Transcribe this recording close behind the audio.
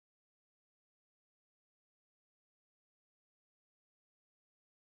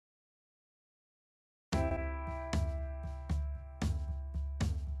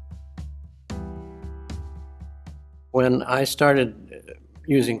When I started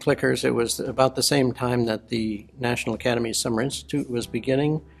using clickers, it was about the same time that the National Academy Summer Institute was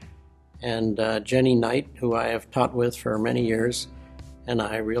beginning, and Jenny Knight, who I have taught with for many years, and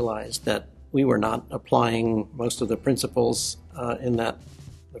I realized that we were not applying most of the principles in that.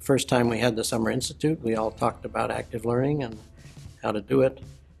 The first time we had the Summer Institute, we all talked about active learning and how to do it,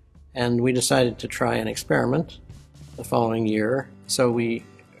 and we decided to try an experiment the following year. So we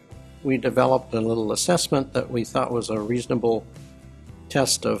developed a little assessment that we thought was a reasonable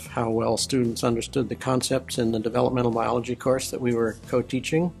test of how well students understood the concepts in the developmental biology course that we were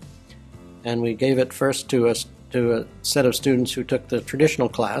co-teaching. And we gave it first to a set of students who took the traditional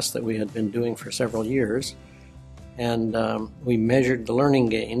class that we had been doing for several years. And we measured the learning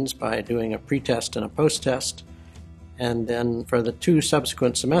gains by doing a pre-test and a post-test. And then for the 2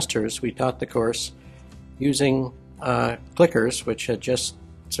 subsequent semesters, we taught the course using clickers, which had just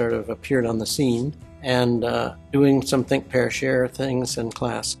sort of appeared on the scene, and doing some think, pair, share things in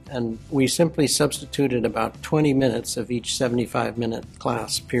class. And we simply substituted about 20 minutes of each 75-minute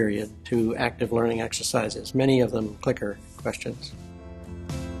class period to active learning exercises, many of them clicker questions.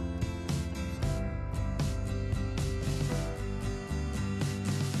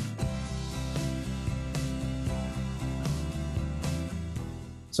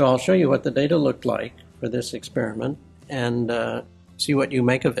 So I'll show you what the data looked like for this experiment and see what you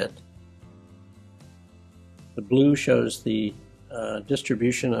make of it. The blue shows the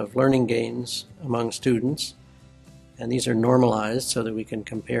distribution of learning gains among students, and these are normalized so that we can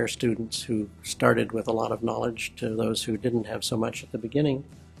compare students who started with a lot of knowledge to those who didn't have so much at the beginning.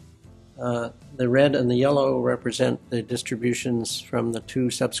 The red and the yellow represent the distributions from the 2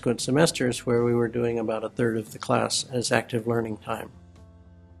 subsequent semesters where we were doing about 1/3 of the class as active learning time.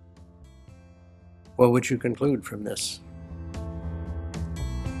 What would you conclude from this?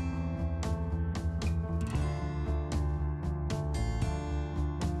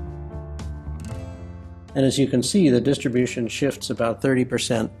 And as you can see, the distribution shifts about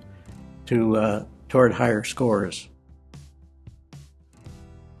 30% toward higher scores.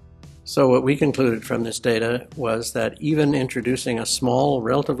 So what we concluded from this data was that even introducing a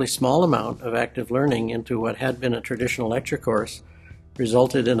relatively small amount of active learning into what had been a traditional lecture course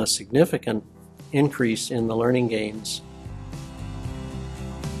resulted in a significant increase in the learning gains